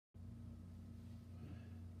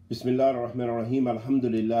Bismillah ar-Rahman ar-Rahim.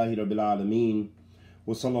 Alhamdulillahi Rabbil Alameen.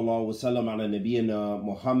 Wa sallallahu wa sallam ala nabiyyina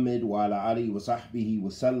Muhammad wa ala alihi wa sahbihi wa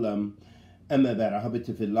sallam. Amma ba'd.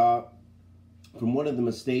 Ahabati fillah. From one of the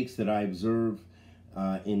mistakes that I observe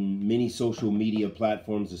in many social media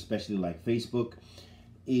platforms, especially like Facebook,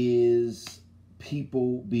 is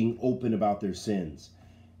people being open about their sins.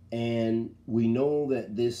 And we know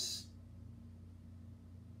that this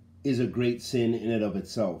is a great sin in and of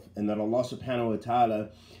itself, and that Allah subhanahu wa ta'ala,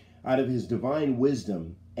 out of his divine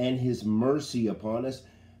wisdom and his mercy upon us,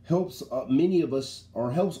 helps many of us,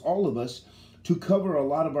 or helps all of us, to cover a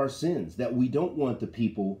lot of our sins that we don't want the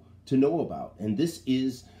people to know about. And this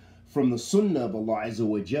is from the sunnah of Allah Azza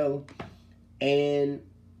wa Jal. And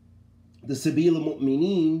the Sabil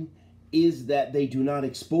al-Mu'mineen is that they do not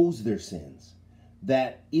expose their sins.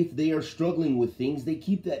 That if they are struggling with things, they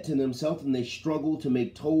keep that to themselves and they struggle to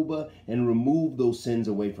make tawbah and remove those sins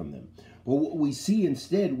away from them. But what we see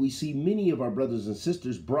instead, we see many of our brothers and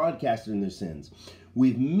sisters broadcasting their sins.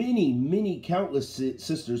 We have many countless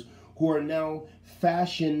sisters who are now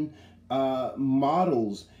fashion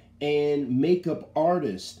models and makeup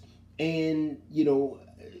artists, and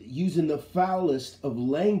using the foulest of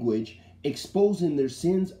language, exposing their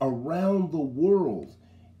sins around the world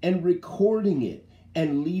and recording it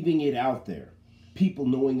and leaving it out there. People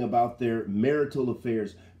knowing about their marital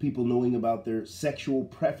affairs, people knowing about their sexual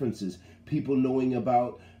preferences, people knowing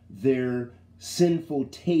about their sinful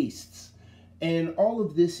tastes. And all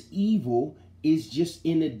of this evil is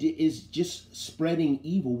just spreading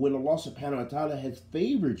evil, when Allah subhanahu wa ta'ala has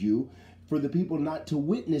favored you for the people not to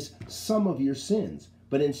witness some of your sins,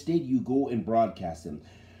 but instead you go and broadcast them.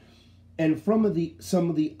 And from some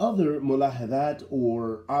of the other mulahadat,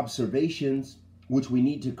 or observations, which we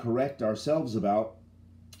need to correct ourselves about,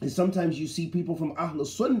 is sometimes you see people from Ahl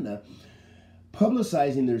Sunnah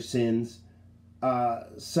publicizing their sins,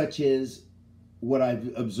 such as what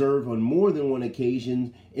I've observed on more than one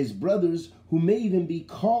occasion is brothers who may even be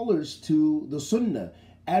callers to the Sunnah,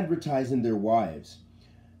 advertising their wives.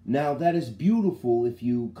 Now that is beautiful if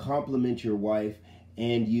you compliment your wife,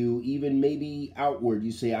 and you even maybe outward,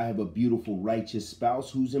 you say, I have a beautiful, righteous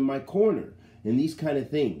spouse who's in my corner, and these kind of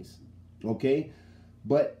things, okay?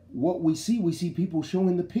 But what we see people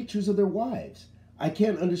showing the pictures of their wives. I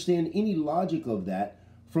can't understand any logic of that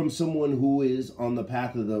from someone who is on the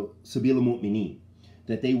path of the Sabil al-Mu'mineen,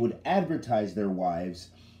 that they would advertise their wives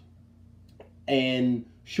and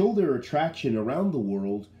show their attraction around the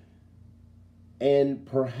world, and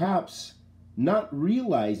perhaps not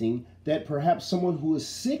realizing that perhaps someone who is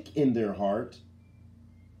sick in their heart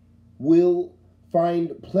will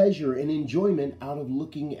find pleasure and enjoyment out of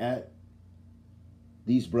looking at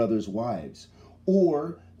these brothers' wives,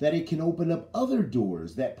 or that it can open up other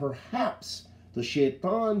doors, that perhaps the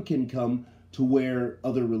shaitan can come to where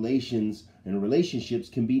other relations and relationships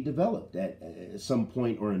can be developed at some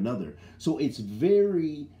point or another. So it's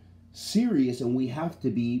very serious, and we have to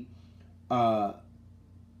be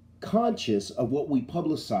conscious of what we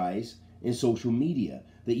publicize in social media,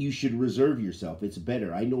 that you should reserve yourself. It's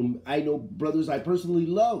better. I know brothers I personally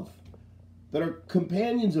love that are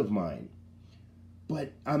companions of mine,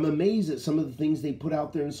 but I'm amazed at some of the things they put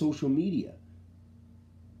out there in social media,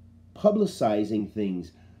 publicizing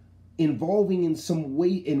things, involving in some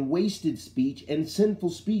way in wasted speech and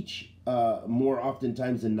sinful speech, more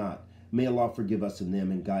oftentimes than not. May Allah forgive us in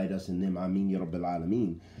them and guide us in them. Ameen ya Rabbil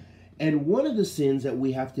Alameen. And one of the sins that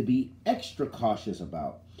we have to be extra cautious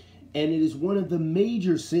about, and it is one of the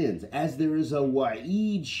major sins, as there is a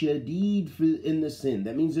wa'id shadid in the sin.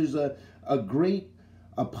 That means there's a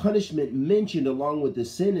punishment mentioned along with the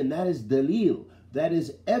sin, and that is dalil. That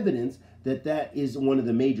is evidence that is one of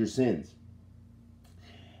the major sins.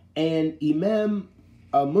 And Imam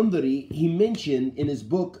Mundari, he mentioned in his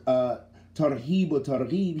book Tarhib wa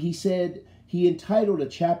Targhib, he entitled a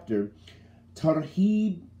chapter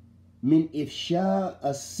Tarhib min ifsha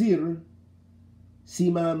as-sir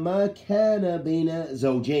sima ma kana baina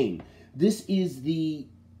zawjain. This is the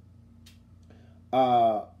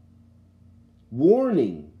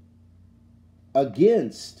warning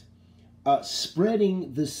against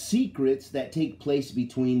spreading the secrets that take place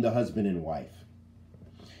between the husband and wife.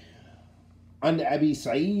 عن أبي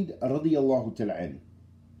سعيد رضي الله تعالى عنه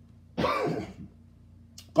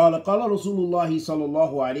قال رسول الله صلى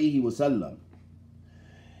الله عليه وسلم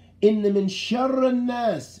إن من شر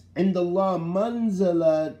الناس عند الله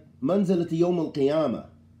منزلة يوم القيامة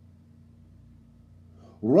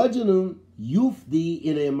رجل يفضي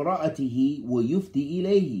إلى امرأته ويفضي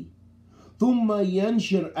إليه ثم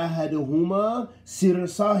ينشر أحدهما سر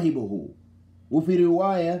صاحبه. وفي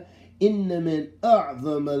رواية إن من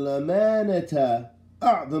أعظم الأمانة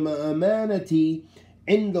أعظم أمانتي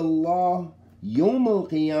عند الله يوم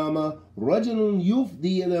القيامة رجل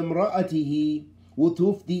يفضي إلى امرأته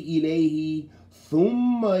وتفضي إليه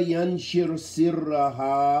ثم ينشر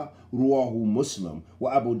سرها رواه مسلم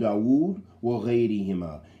وأبو داود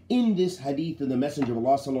وغيرهما. In this hadith of the Messenger of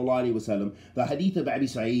Allah sallallahu alaihi wasallam, the hadith of Abi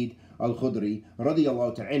Sa'id al-Khudri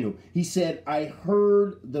radiyallahu ta'ala, he said, I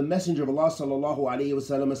heard the Messenger of Allah sallallahu alaihi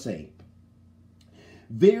wasallam say,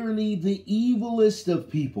 verily the evilest of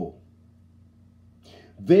people,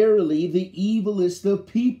 verily the evilest of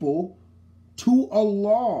people to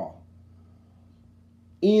Allah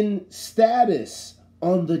in status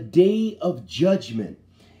on the day of judgment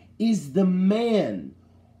is the man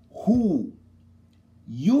who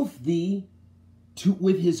yufdi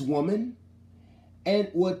with his woman and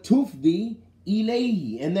watufdi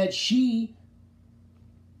ilayhi, and that she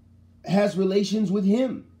has relations with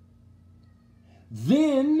him.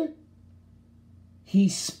 Then he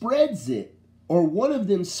spreads it, or one of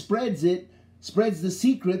them spreads the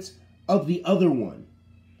secrets of the other one.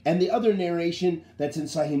 And the other narration that's in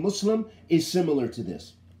Sahih Muslim is similar to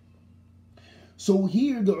this. So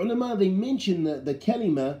here the ulama, they mention the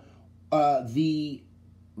kalima, the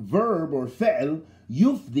verb or fi'l,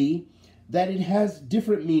 yufdi, that it has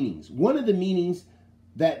different meanings. One of the meanings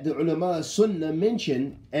that the ulama sunnah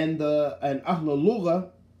mention, and Ahl al-Lugha,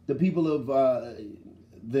 the people of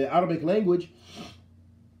the Arabic language,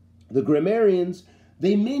 the grammarians,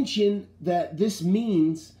 they mention that this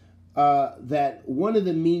means that one of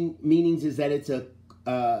the meanings is that it's a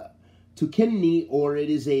tukinni, or it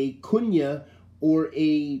is a kunya, or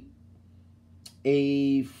a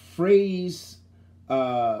phrase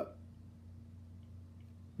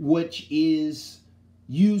which is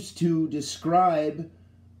used to describe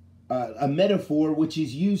a metaphor, which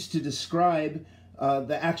is used to describe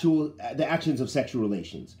the actions of sexual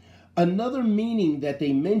relations. Another meaning that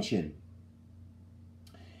they mention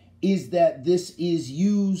is that this is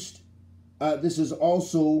used, this is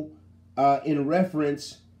also in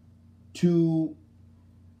reference to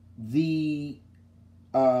the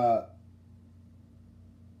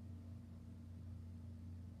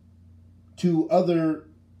to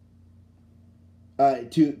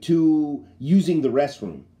using the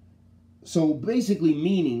restroom. So basically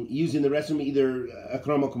meaning using the restroom, either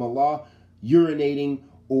akramakum Allah, urinating,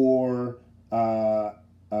 or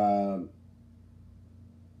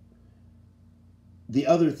the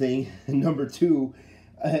other thing, number two,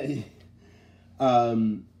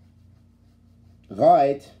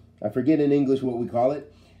 right, I forget in English what we call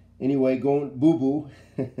it. Anyway, going boo-boo.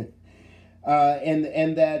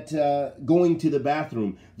 And that going to the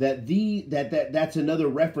bathroom, that's another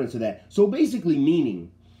reference to that. So basically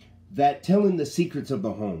meaning that telling the secrets of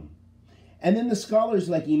the home. And then the scholars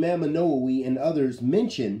like Imam An-Nawawi and others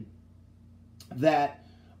mention that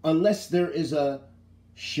unless there is a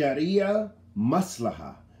Sharia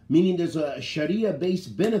maslaha, meaning there's a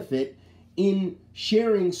Sharia-based benefit in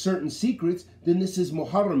sharing certain secrets, then this is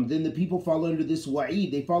muharram. Then the people fall under this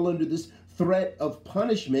wa'id. They fall under this threat of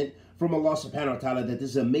punishment from Allah subhanahu wa ta'ala, that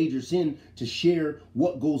this is a major sin to share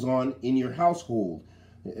what goes on in your household.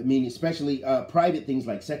 I mean, especially private things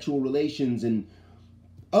like sexual relations and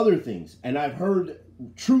other things. And I've heard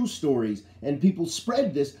true stories, and people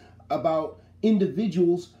spread this about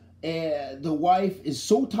individuals. The wife is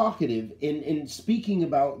so talkative in speaking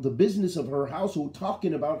about the business of her household,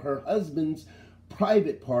 talking about her husband's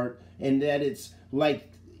private part, and that it's like,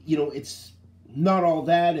 you know, it's not all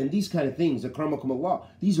that, and these kind of things. Akramakum Allah.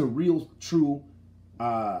 These are real, true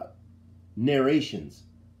narrations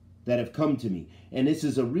that have come to me. And this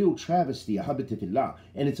is a real travesty, ahabati fillah,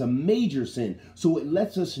 and it's a major sin. So it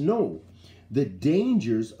lets us know the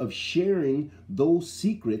dangers of sharing those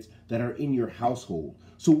secrets that are in your household.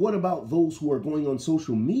 So what about those who are going on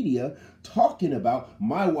social media talking about,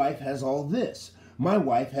 my wife has all this, my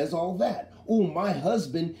wife has all that, oh, my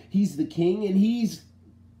husband, he's the king and he's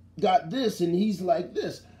got this and he's like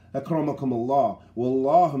this. Akramakum Allah,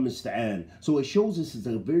 wallahu musta'an. So it shows us it's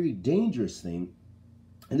a very dangerous thing.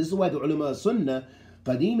 And this is why the ulama sunnah,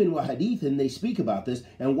 qadim wa hadith, and they speak about this,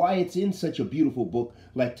 and why it's in such a beautiful book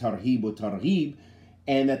like Tarhib wa Targhib,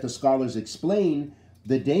 and that the scholars explain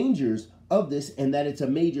the dangers of this, and that it's a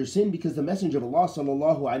major sin, because the Messenger of Allah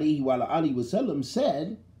sallallahu alaihi wasallam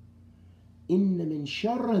said, "Inna min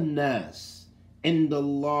sharra an-nas inda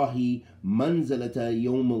Allahi manzalata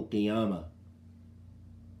yawm al-qiyamah."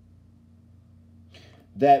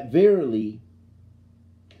 That verily,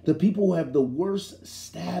 the people who have the worst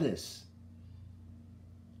status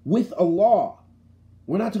with Allah,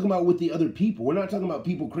 we're not talking about with the other people. We're not talking about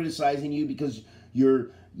people criticizing you because you're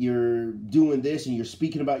you're doing this and you're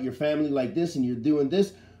speaking about your family like this and you're doing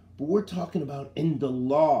this. But we're talking about in the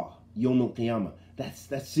law, Yom al-Qiyamah.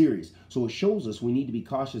 That's serious. So it shows us we need to be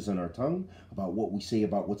cautious in our tongue about what we say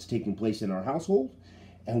about what's taking place in our household.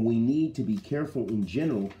 And we need to be careful in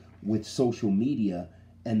general with social media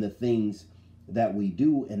and the things that we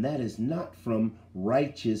do. And that is not from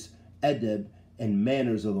righteous adab and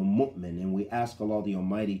manners of a mu'min. And we ask Allah the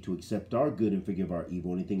Almighty to accept our good and forgive our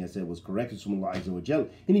evil. Anything I said was correct was from Allah Azza wa Jal.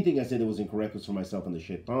 Anything I said that was incorrect was from myself and the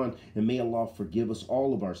shaitan. And may Allah forgive us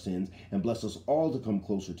all of our sins and bless us all to come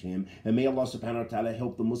closer to Him. And may Allah subhanahu wa ta'ala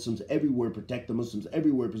help the Muslims everywhere, protect the Muslims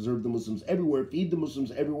everywhere, preserve the Muslims everywhere, feed the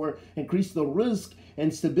Muslims everywhere, increase the rizq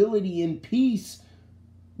and stability and peace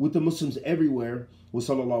with the Muslims everywhere. Wa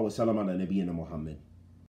sallallahu wa sallam ala nabiyyina Muhammad.